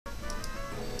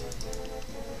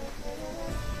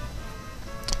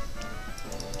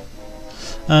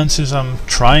And since I'm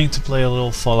trying to play a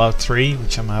little Fallout 3,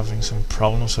 which I'm having some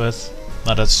problems with,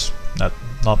 not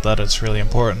that it's really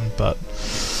important, but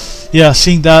yeah,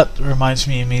 seeing that reminds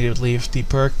me immediately of the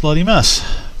perk Bloody Mess.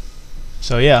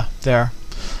 So yeah, there.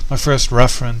 My first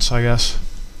reference, I guess.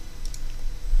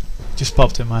 Just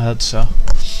popped in my head, so.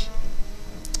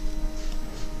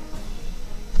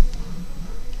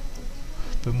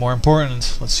 But more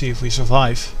important, let's see if we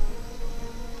survive.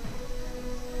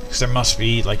 Because there must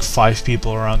be like 5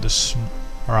 people around this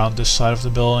side of the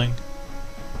building.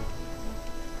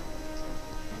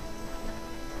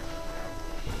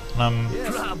 And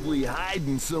probably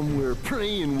hiding somewhere,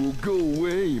 praying we'll go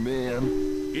away,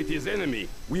 man. It is enemy.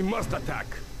 We must attack.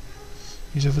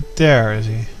 He's over there, is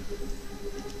he?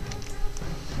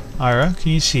 Ira,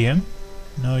 can you see him?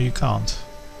 No, you can't.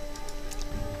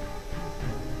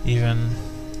 Even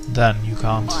then, you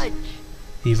can't.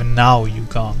 Even now, you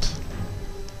can't.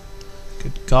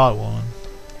 Good God, woman.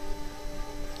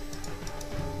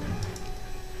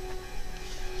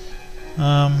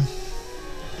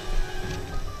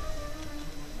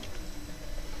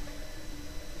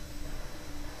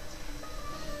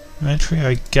 Entry,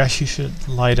 I guess you should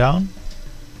lie down.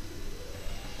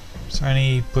 Is there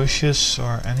any bushes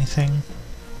or anything?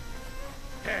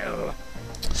 Hell.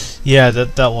 Yeah,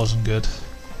 that wasn't good.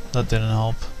 That didn't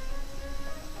help.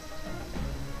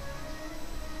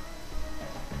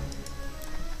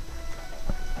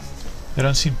 They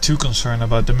don't seem too concerned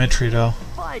about Dimitri though.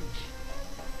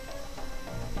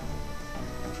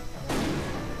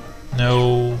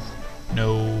 No,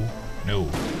 no, no.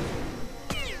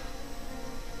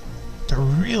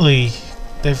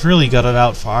 They've really got it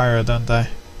out for Ira, don't they?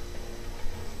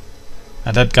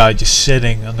 And that guy just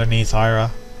sitting underneath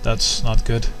Ira, that's not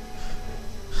good.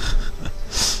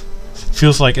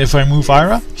 Feels like if I move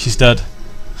Ira, she's dead.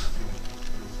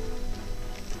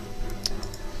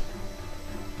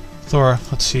 Thor,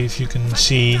 let's see if you can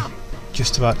see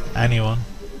just about anyone.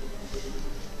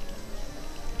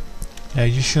 Yeah,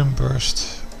 you shouldn't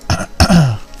burst.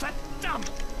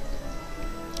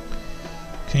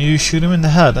 Can you shoot him in the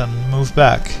head and move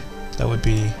back? That would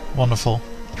be wonderful.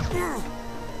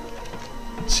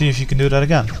 Let's see if you can do that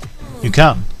again. You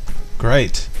can.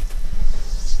 Great.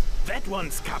 That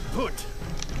one's kaput.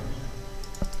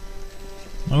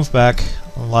 Move back,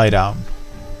 lie down.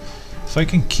 If I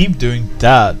can keep doing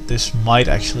that, this might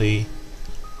actually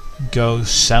go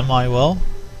semi-well.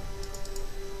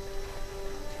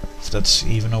 If that's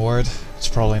even a word. It's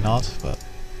probably not, but...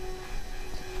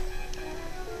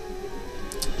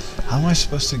 How am I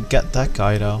supposed to get that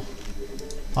guy though?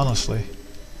 Honestly.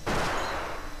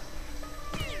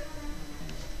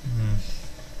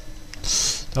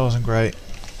 That wasn't great.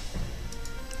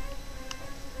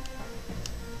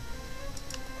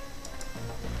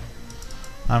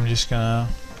 I'm just gonna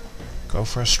go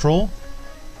for a stroll.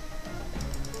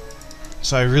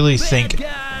 So I really think...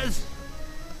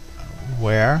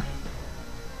 Where?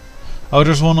 Oh,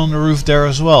 there's one on the roof there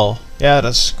as well. Yeah,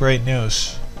 that's great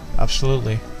news.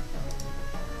 Absolutely.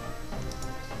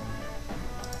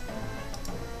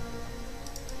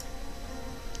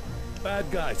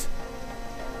 Bad guys.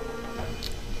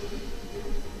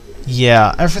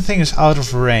 Yeah, everything is out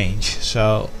of range,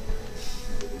 so...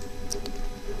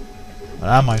 What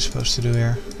am I supposed to do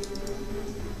here?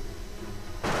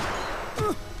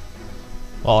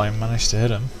 Well, I managed to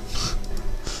hit him.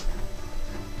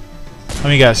 Let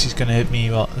me guess, he's gonna hit me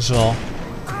as well.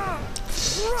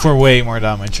 For way more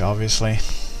damage, obviously.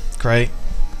 Great.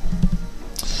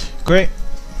 Great.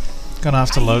 Gonna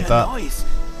have to load that.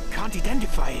 Can't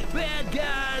identify it. Bad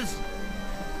guys!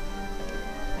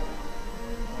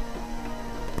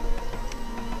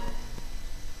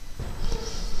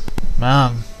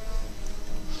 Man.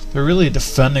 They're really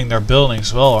defending their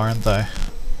buildings well, aren't they?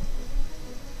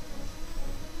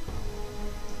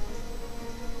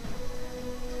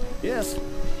 Yes.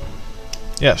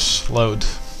 Yes, load.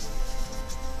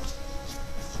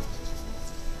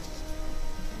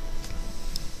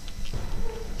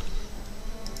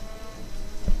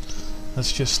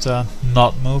 Let's just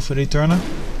not move with Eterna.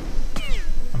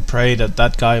 And pray that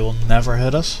that guy will never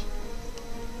hit us.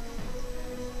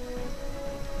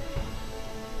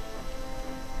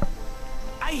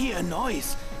 I hear a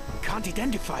noise. Can't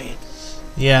identify it.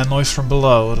 Yeah, noise from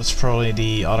below. That's probably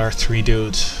the other 3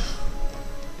 dudes.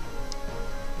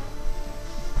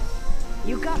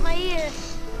 You got my ear.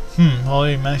 Well,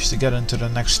 we managed to get into the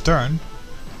next turn.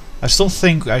 I still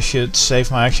think I should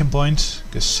save my action points,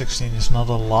 because 16 is not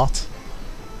a lot.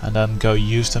 And then go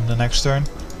use them the next turn.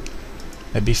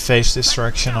 Maybe face this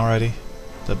direction already.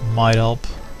 That might help.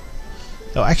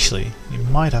 Though actually, you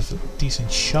might have a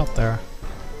decent shot there.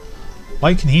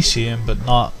 Why can he see him but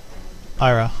not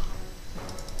Ira?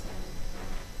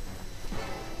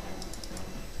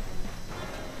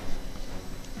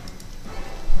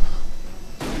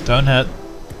 Don't hit.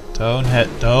 Don't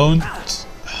hit. Don't.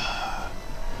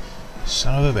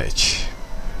 Son of a bitch.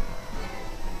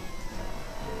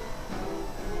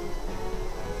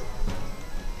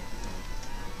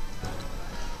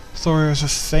 Thor hears a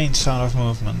faint sound of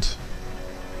movement.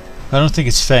 I don't think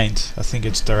it's faint. I think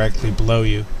it's directly below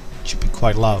you. It should be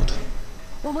quite loud.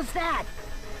 What was that?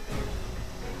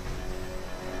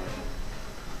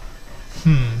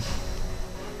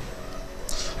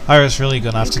 Ira's really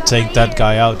gonna have to take that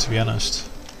guy out, to be honest.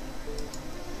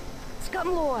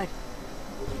 Scum Lord.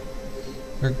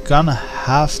 You're gonna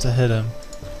have to hit him,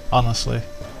 honestly.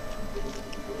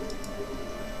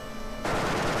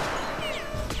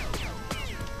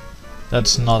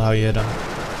 That's not how you hit him.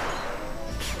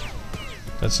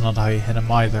 That's not how you hit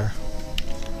him either.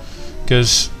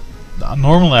 Because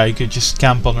normally I could just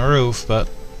camp on the roof, but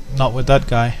not with that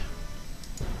guy.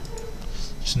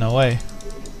 There's no way.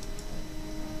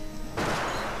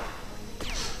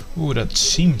 Ooh, that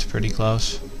seemed pretty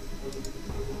close.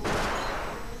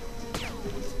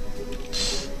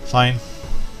 Fine.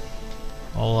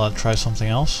 I'll try something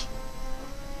else.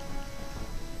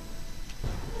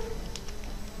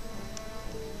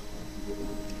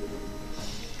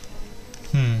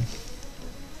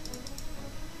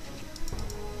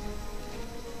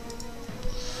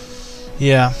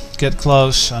 Yeah, get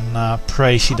close and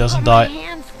pray she doesn't die. My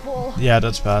hands full. Yeah,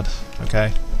 that's bad.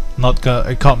 Okay.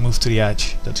 I can't move to the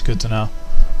edge. That's good to know.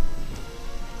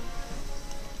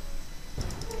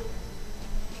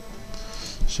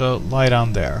 So lie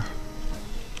down there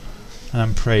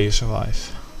and pray you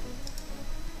survive.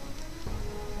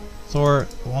 Thor,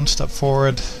 one step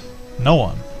forward. No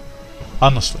one.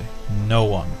 Honestly, no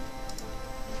one.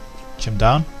 Jump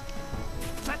down.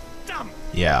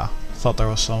 Yeah, thought there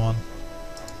was someone.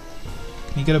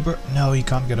 Can you get a burst? No, he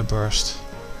can't get a burst.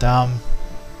 Damn.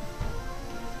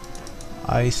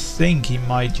 I think he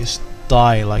might just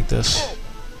die like this.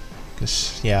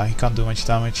 Because, yeah, he can't do much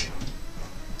damage.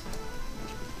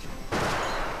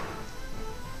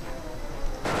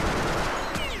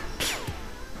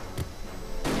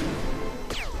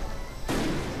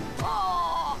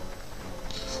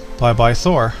 Bye bye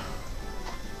Thor.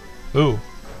 Ooh.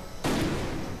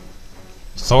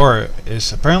 Thor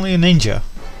is apparently a ninja.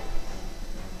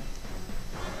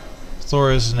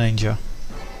 Thor is a ninja.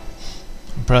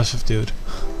 Impressive dude.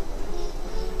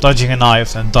 Dodging a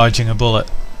knife and dodging a bullet.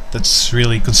 That's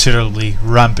really considerably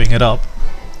ramping it up.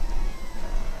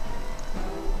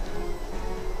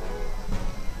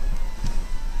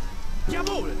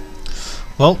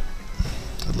 Well,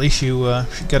 at least you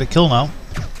should get a kill now.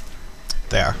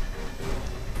 There.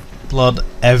 Blood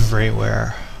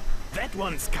everywhere. That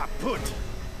one's kaput.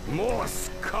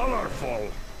 Most colorful.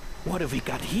 What have we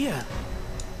got here?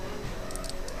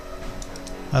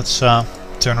 Let's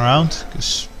turn around,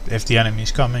 because if the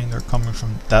enemy's coming, they're coming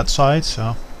from that side,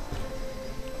 so.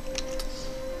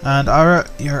 And Ara,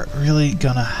 you're really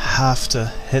gonna have to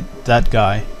hit that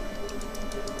guy.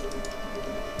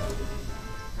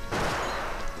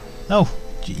 No,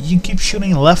 you keep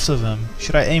shooting left of him.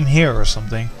 Should I aim here or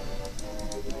something?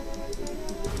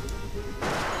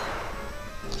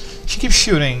 She keeps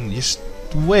shooting just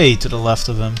way to the left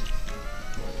of him.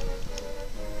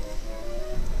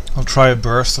 I'll try a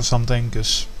burst or something,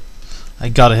 because I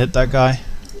gotta hit that guy.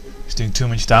 He's doing too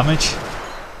much damage.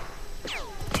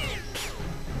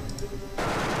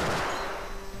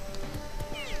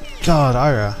 God,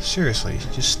 Ira, seriously,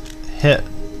 just hit.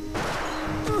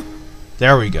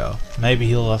 There we go. Maybe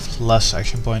he'll have less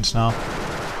action points now.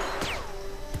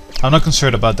 I'm not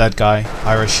concerned about that guy.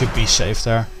 Ira should be safe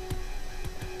there.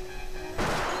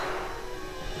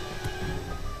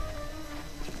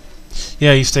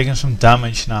 Yeah, he's taking some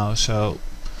damage now, so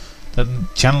that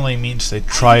generally means they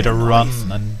try to run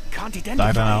and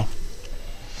I don't know.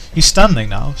 He's standing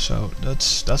now, so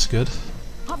that's good.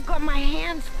 I've got my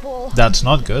hands full. That's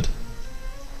not good.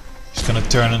 He's gonna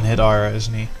turn and hit Ira,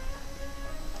 isn't he?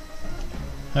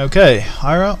 Okay,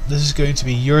 Ira, this is going to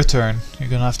be your turn. You're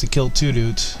gonna have to kill 2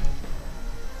 dudes.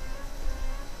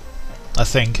 I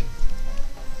think.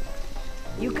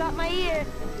 You got my ear.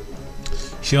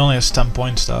 She only has 10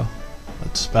 points though.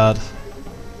 That's bad.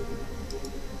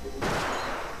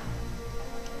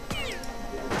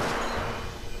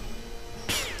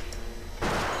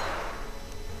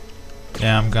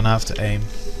 Yeah, I'm gonna have to aim.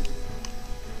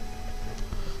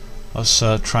 I was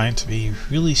trying to be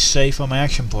really safe on my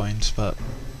action points, but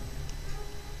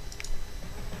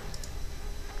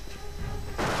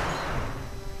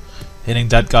hitting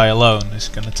that guy alone is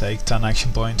gonna take 10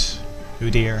 action points. Oh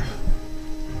dear.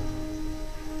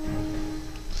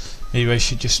 Maybe I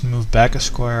should just move back a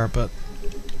square, but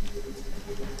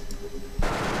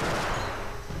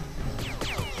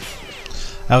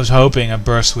I was hoping a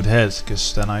burst would hit,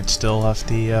 because then I'd still have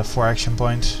the 4 action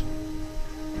points.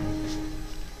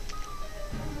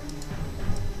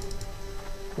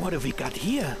 What have we got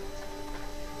here?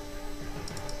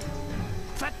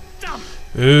 Verdammt!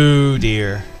 Oh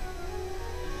dear.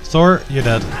 Thor, you're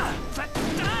dead.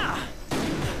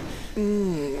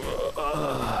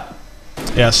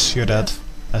 Yes, you're dead,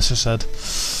 as I said.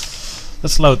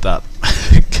 Let's load that,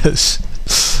 because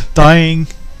dying,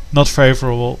 not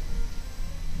favorable.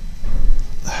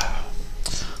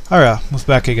 Alright, move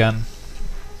back again.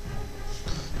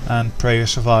 And pray you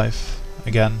survive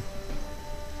again.